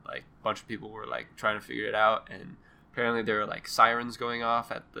then like a bunch of people were like trying to figure it out, and apparently there were like sirens going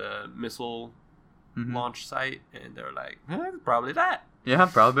off at the missile Mhm. launch site, and they were like, probably that. Yeah,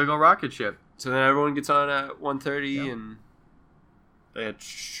 probably big old rocket ship. So then everyone gets on at 1:30 Yeah. and it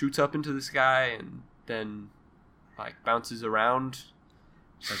shoots up into the sky and then like bounces around.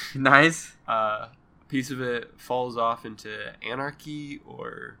 Nice. A piece of it falls off into Anarchy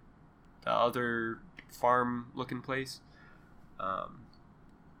or the other farm-looking place.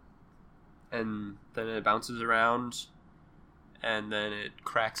 And then it bounces around and then it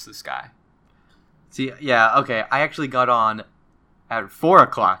cracks the sky. See, yeah, okay. I actually got on at 4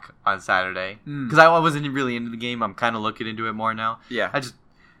 o'clock on Saturday because I wasn't really into the game. I'm kind of looking into it more now. Yeah.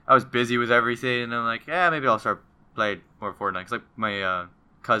 I was busy with everything, and I'm like, yeah, maybe I'll start playing more Fortnite. 'Cause like my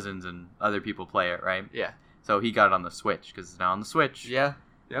cousins and other people play it, right? Yeah. So he got it on the Switch because it's now on the Switch. Yeah.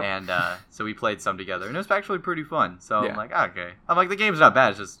 Yep. And so we played some together, and it was actually pretty fun. So Yeah. I'm like, okay. I'm like, the game's not bad.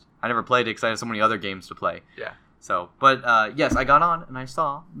 It's just I never played it because I had so many other games to play. Yeah. So, but yes, I got on and I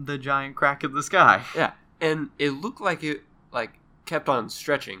saw the giant crack in the sky. Yeah. And it looked like it like kept on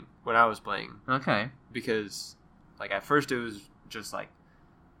stretching when I was playing, Okay. because like at first it was just like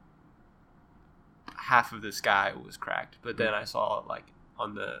half of the sky was cracked, but then I saw like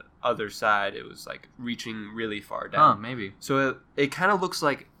on the other side it was like reaching really far Oh, down. maybe. So it kind of looks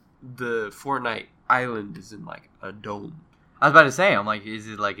like the Fortnite island is in like a dome. I was about to say, I'm like, is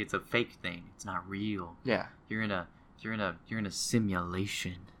it like it's a fake thing? It's not real. Yeah. You're in a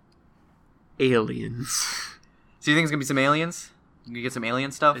simulation. Aliens. So you think it's gonna be some aliens? You gonna get some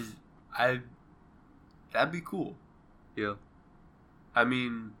alien stuff? That'd be cool. Yeah. I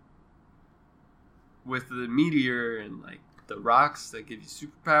mean, with the meteor and like the rocks that give you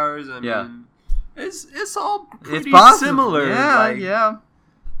superpowers, I Yeah. mean, it's all pretty It's possible. similar. Yeah, like, yeah.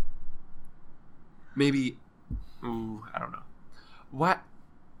 Maybe, I don't know. What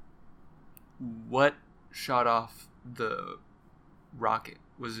shot off the rocket?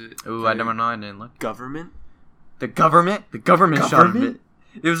 Was it? Ooh, the I don't know. I didn't look. Government? The government shot Government?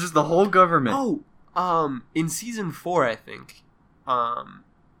 it. It was just the whole government. Oh, in season 4, I think,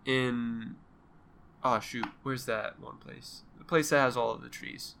 in Oh shoot, where's that one place? The place that has all of the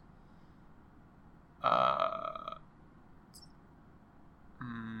trees.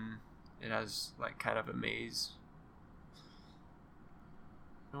 It has like kind of a maze.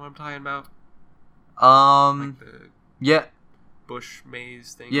 You know what I'm talking about? Like the Yeah. bush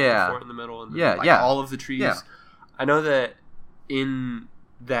maze thing. Yeah. With the fort in the middle and Yeah, like yeah. all of the trees. Yeah. I know that in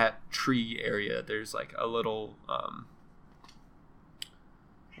that tree area, there's like a little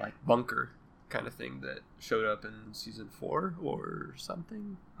like bunker kind of thing that showed up in season 4 or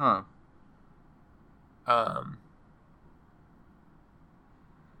something. Huh.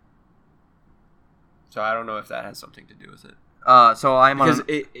 So I don't know if that has something to do with it. So I'm Because on.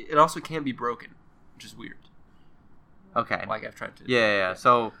 it also can be broken, which is weird. Okay. Like I've tried to. Yeah.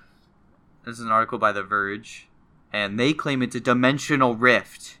 So this is an article by The Verge, and they claim it's a dimensional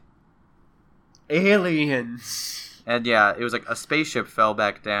rift. Aliens. And yeah, it was like a spaceship fell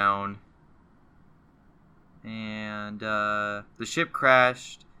back down, and the ship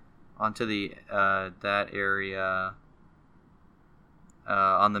crashed onto the that area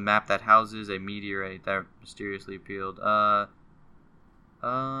on the map that houses a meteorite that mysteriously appeared. Yeah,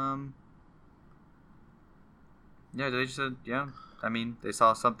 they just said I mean, they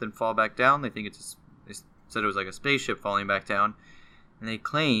saw something fall back down. They think they said it was like a spaceship falling back down, and they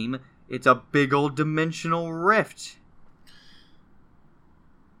claim it's a big old dimensional rift.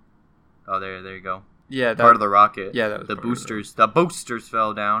 Oh, there you go. Yeah, Part of the rocket. Yeah, that was the part of boosters. The boosters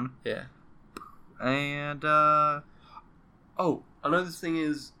fell down, Yeah. and Oh, another thing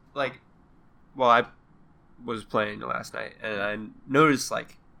is like, well, I was playing last night and I noticed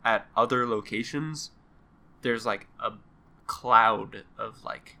like at other locations, there's like a cloud of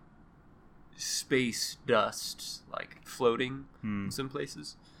like space dust like floating in some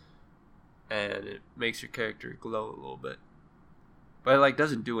places, and it makes your character glow a little bit, but it like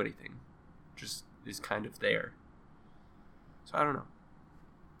doesn't do anything, just is kind of there. So I don't know.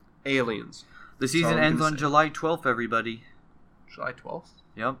 Aliens. the season all I'm ends gonna on say. July 12th. Everybody. July 12th.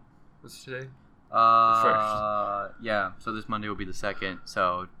 Yep. What's today? Yeah. So this Monday will be the 2nd.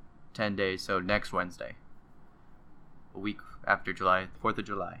 So 10 days. So next Wednesday. A week after July, 4th of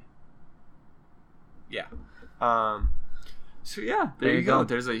July. Yeah. So yeah, there you go.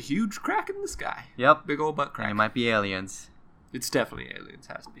 There's a huge crack in the sky. Yep. Big old butt And crack. it might be aliens. It's definitely aliens.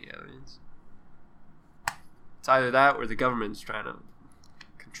 Has to be aliens. It's either that or the government's trying to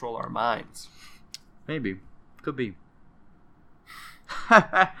control our minds. Maybe. Could be.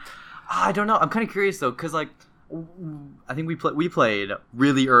 I don't know. I'm kind of curious though, because like, I think we played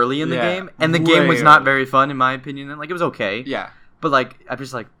really early in the Yeah, game, and the way game was not early. very fun in my opinion. And like, it was okay. Yeah. But like, I'm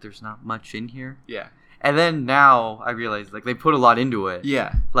just like, there's not much in here. Yeah. And then now I realize like they put a lot into it.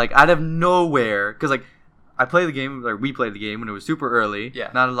 Yeah. Like out of nowhere, because like I played the game, or we played the game when it was super early. Yeah.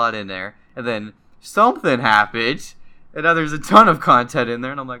 Not a lot in there, and then something happened, and now there's a ton of content in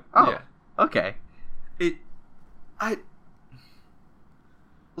there, and I'm like, oh, Yeah. okay.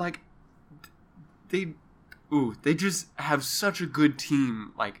 They just have such a good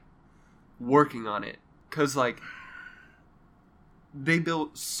team, like, working on it. Because, like, they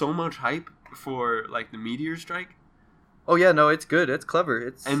built so much hype for, like, the meteor strike. Oh yeah, no, it's good. It's clever.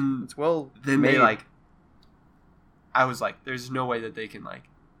 It's well. Then made. they, like, I was like, there's no way that they can, like,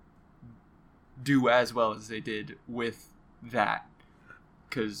 do as well as they did with that.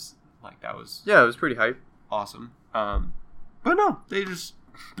 Because, like, that was Yeah, it was pretty hype. awesome. But no, they just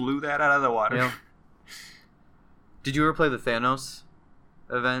blew that out of the water. Yeah. Did you ever play the Thanos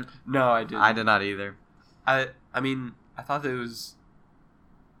event? No, I didn't. I did not either. I mean, I thought that it was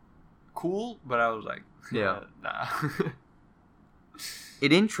cool, but I was like, Yeah. nah.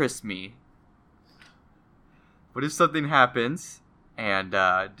 It interests me. What if something happens and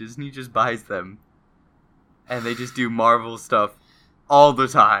Disney just buys them and they just do Marvel stuff all the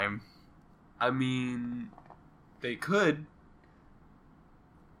time? I mean, they could.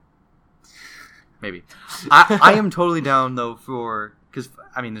 Maybe. I am totally down though for, because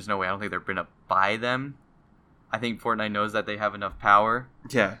I mean, there's no way. I don't think they're gonna buy them. I think Fortnite knows that they have enough power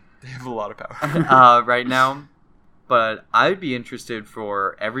Yeah, they have a lot of power. right now. But I'd be interested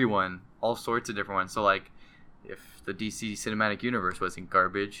for everyone, all sorts of different ones. So like, if the DC Cinematic Universe wasn't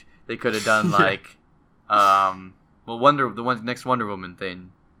garbage, they could have done Yeah. like, next Wonder Woman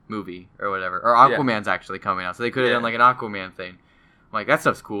thing movie or whatever, or Yeah. Aquaman's actually coming out, so they could have Yeah. done like an Aquaman thing. Like that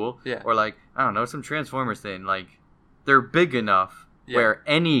stuff's cool. Yeah. Or like, I don't know, some Transformers thing. Like, they're big enough Yeah. where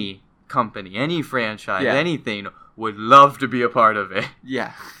any company, any franchise, Yeah. anything would love to be a part of it.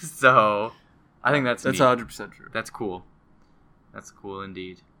 Yeah, So, I think that's neat. 100% true. That's cool. That's cool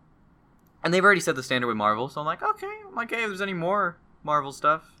indeed. And they've already set the standard with Marvel, so I'm like, okay, hey, if there's any more Marvel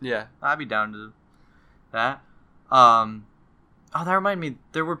stuff, Yeah, I'd be down to that. Oh, that reminded me.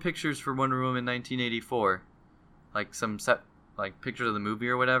 There were pictures for Wonder Woman 1984, like some pictures of the movie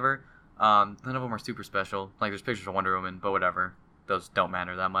or whatever. None of them are super special. Like there's pictures of Wonder Woman, but whatever. Those don't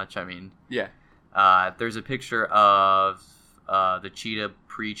matter that much. I mean, Yeah. there's a picture of the cheetah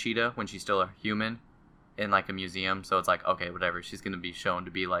pre-cheetah when she's still a human in like a museum. So it's like, okay, whatever. She's gonna be shown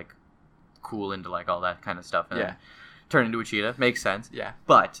to be like cool into like all that kind of stuff, and Yeah. then turn into a cheetah. Makes sense. Yeah.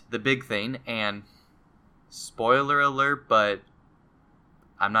 But the big thing, and spoiler alert, but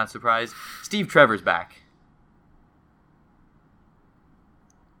I'm not surprised. Steve Trevor's back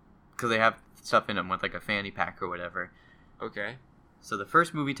because they have stuff in him with like a fanny pack or whatever. Okay. So the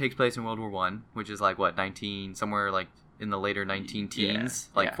first movie takes place in World War One, which is like what 19 somewhere like in the later 19 teens,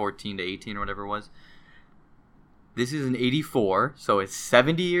 Yeah, like yeah. 14 to 18 or whatever it was. This is in 84, so it's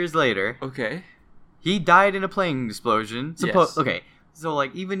 70 years later. Okay. He died in a plane explosion. Yes. Okay, so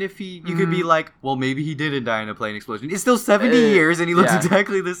like even if you could be like, well, maybe he didn't die in a plane explosion. It's still 70 Uh, years, and he looks yeah.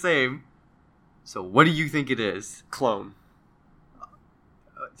 exactly the same. So what do you think it is? Clone.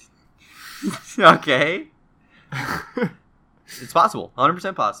 Okay, it's possible,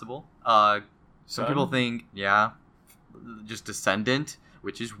 100% possible. Some Son? people think, yeah, just descendant,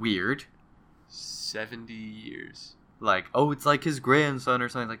 which is weird. 70 years. Like, oh, it's like his grandson or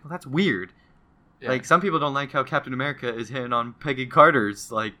something. Like, well, that's weird. Yeah. Like, some people don't like how Captain America is hitting on Peggy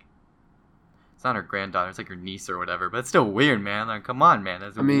Carter's, like, it's not her granddaughter, it's like her niece or whatever, but it's still weird, man. Like, come on, man,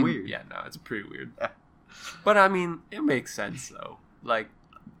 that's weird. Yeah, no, it's pretty weird. Yeah. But I mean, it makes sense though. Like,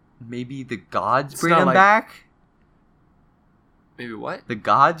 Maybe the gods It's bring not him like- back? maybe what? The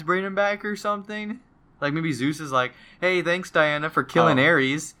gods bring him back or something? Like, maybe Zeus is like, hey, thanks, Diana, for killing Oh.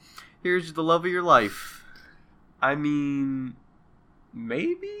 Ares. Here's the love of your life. I mean,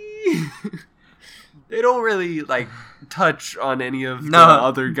 maybe they don't really like touch on any of No. the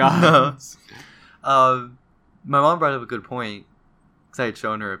other gods. My mom brought up a good point because I had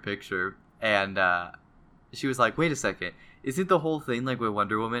shown her a picture, and she was like, "Wait a second, isn't the whole thing like with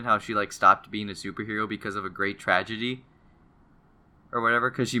Wonder Woman how she like stopped being a superhero because of a great tragedy or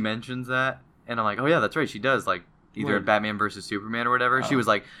whatever?" Because she mentions that, and I'm like, "Oh yeah, that's right, she does." Like either in When? Batman versus Superman or whatever, she Oh. was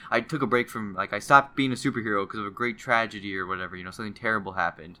like, "I took a break from like I stopped being a superhero because of a great tragedy or whatever. You know, something terrible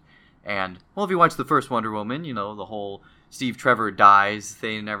happened." And well, if you watch the first Wonder Woman, you know the whole Steve Trevor dies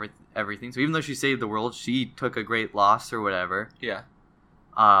thing and everything. So even though she saved the world, she took a great loss or whatever. Yeah.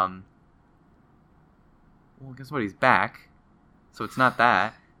 Well, guess what? He's back. So it's not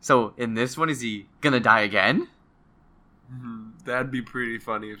that. So in this one, is he gonna die again? That'd be pretty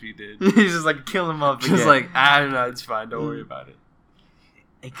funny if he did. He's just like kill him up Just again. like, I don't know, it's fine. Don't worry about it.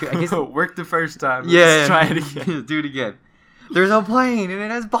 I guess. Worked the first time. Yeah. Let's try it again. Do it again. There's a plane and it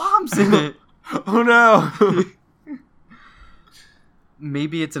has bombs in it. Oh no.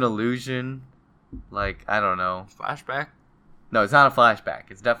 Maybe it's an illusion. Like I don't know. Flashback. No, it's not a flashback.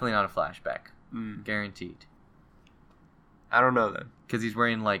 It's definitely not a flashback. Mm, Guaranteed. I don't know then. Because he's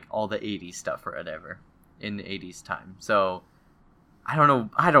wearing like all the 80s stuff or whatever in the 80s time. So I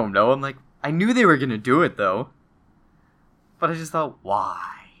don't know. I'm like, I knew they were gonna do it though, but I just thought, why?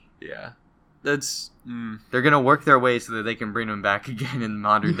 Yeah. That's. They're gonna work their way so that they can bring him back again in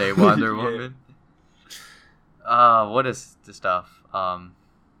modern day Wonder Yeah. Woman. What is the stuff?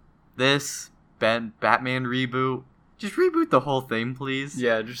 This Batman reboot. Just reboot the whole thing, please.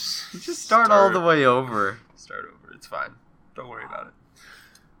 Yeah, just Start all the way over. Start over. It's fine. Don't worry about it.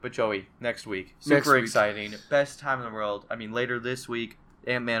 But Joey, next week, Next super week. exciting, best time in the world. I mean, later this week,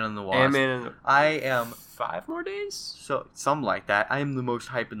 Ant-Man and the Wasp. Ant-Man and I am 5 more days? so something like that. I am the most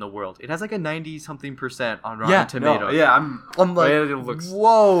hype in the world. It has like a 90-something% on Rotten Tomatoes. No, yeah, I'm like, yeah, it looks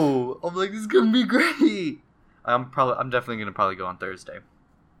whoa! I'm like, this is gonna be great. I'm definitely gonna probably go on Thursday.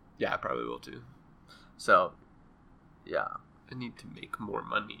 Yeah, I probably will too. So, yeah, I need to make more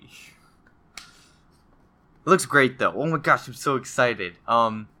money. it looks great though. Oh my gosh, I'm so excited.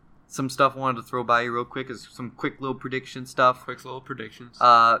 Some stuff I wanted to throw by you real quick is some quick little prediction stuff. Quick little predictions.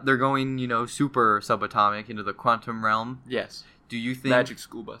 They're going, super subatomic into the quantum realm. Yes. Do you think Magic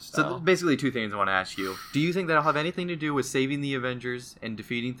School Bus So style. basically, two things I want to ask you. Do you think that'll have anything to do with saving the Avengers and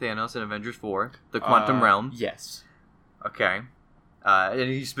defeating Thanos in Avengers 4, the quantum realm? Yes. Okay.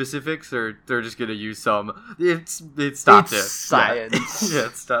 Any specifics, or they're just gonna use some? It stopped It's it. science. Yeah. Yeah,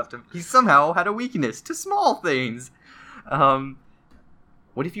 it stopped him. He somehow had a weakness to small things.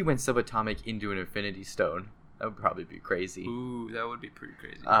 What if you went subatomic into an Infinity Stone? That would probably be crazy. Ooh, that would be pretty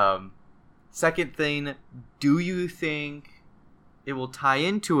crazy. Second thing, do you think it will tie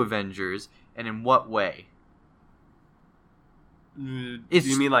into Avengers, and in what way? Do it's-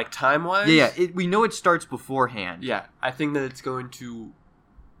 you mean like time-wise? Yeah, we know it starts beforehand. Yeah, I think that it's going to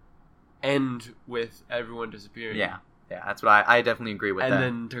end with everyone disappearing. Yeah, that's what I definitely agree with and that.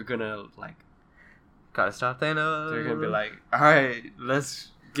 then they're gonna like Gotta stop Thanos. they're gonna be like, all right,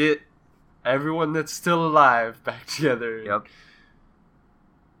 let's get everyone that's still alive back together. Yep.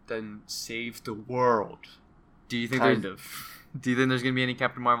 Then save the world. Do you think Kind there's of. Do you think there's gonna be any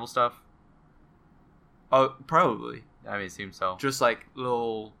Captain Marvel stuff? Oh, probably. I mean, it seems so. Just like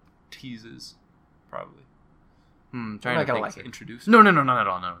little teases, probably. Trying They're not to gonna think. like introduce. No, not at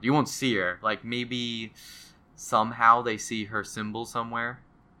all. No, you won't see her. Like maybe somehow they see her symbol somewhere.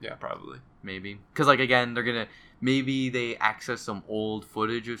 Yeah, probably. Maybe because like again, they're gonna maybe they access some old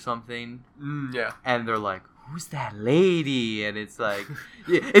footage or something, Yeah. and they're like, "Who's that lady?" And it's like,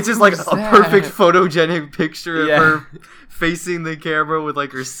 it's just like Who's a that? perfect photogenic picture Yeah. of her facing the camera with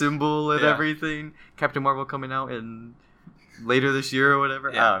like her symbol and Yeah. everything. Captain Marvel coming out in later this year or whatever.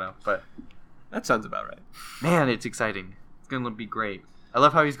 Yeah. I don't know, but That sounds about right. man, it's exciting. It's gonna be great. I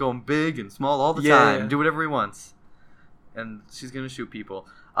love how he's going big and small all the Yeah. time. Do whatever he wants, and she's gonna shoot people.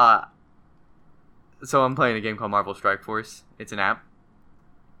 So I'm playing a game called Marvel Strike Force. It's an app.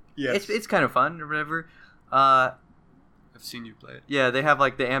 Yes. It's kind of fun or whatever. I've seen you play it. Yeah, they have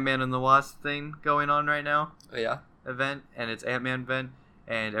like the Ant-Man and the Wasp thing going on right now, Oh, yeah? event, and it's Ant-Man event,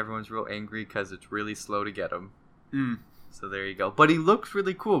 and everyone's real angry because it's really slow to get him. Mm. So there you go. But he looks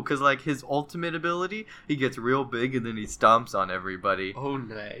really cool because like his ultimate ability, he gets real big and then he stomps on everybody. Oh,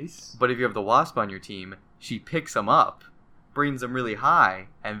 nice. But if you have the Wasp on your team, she picks him up, brings him really high,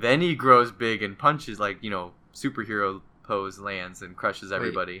 and then he grows big and punches like, superhero pose lands and crushes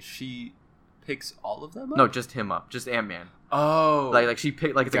everybody. Wait, she picks all of them up? No, just him up, just Ant-Man. Oh. Like she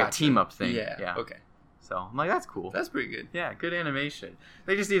picked like it's like a Gotcha. team up thing. Yeah. Okay. So I'm like, that's cool. That's pretty good. Yeah, good animation.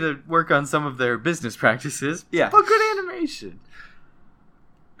 They just need to work on some of their business practices. Yeah. But good animation.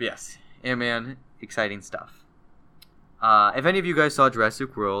 But yes, Ant-Man, exciting stuff. If any of you guys saw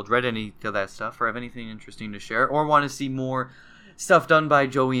Jurassic World, read any of that stuff, or have anything interesting to share, or want to see more stuff done by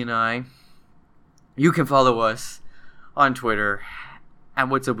Joey and I, you can follow us on Twitter at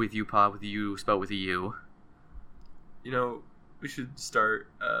What's Up With You Pod, with you spelled with a U. We should start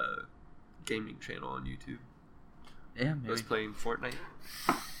a gaming channel on YouTube. Yeah, maybe. Us playing Fortnite.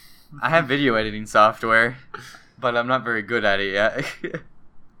 I have video editing software, but I'm not very good at it yet.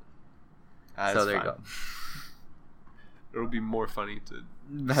 So there you go. It'll be more funny to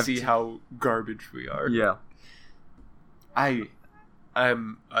Have see to- how garbage we are. Yeah.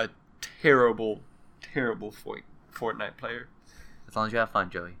 I'm a terrible, terrible Fortnite player. As long as you have fun,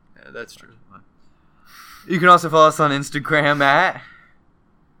 Joey. Yeah, that's true. You can also follow us on Instagram at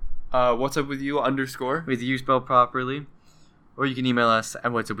What's up with you _ with you spelled properly, or you can email us at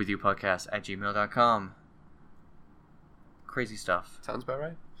whatsupwithyoupodcast@gmail.com. Crazy stuff. Sounds about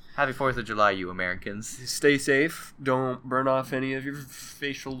right. Happy 4th of July, you Americans. Stay safe. Don't burn off any of your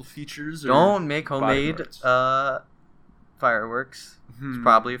facial features. Or Don't make body homemade parts. fireworks. It's Hmm.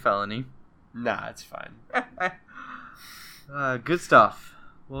 probably a felony. Nah, it's fine. Good stuff.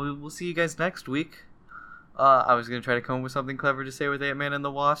 Well, we'll see you guys next week. I was going to try to come up with something clever to say with Ant-Man and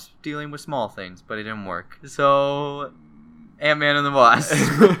the Wasp dealing with small things, but it didn't work. So, Ant-Man and the Wasp.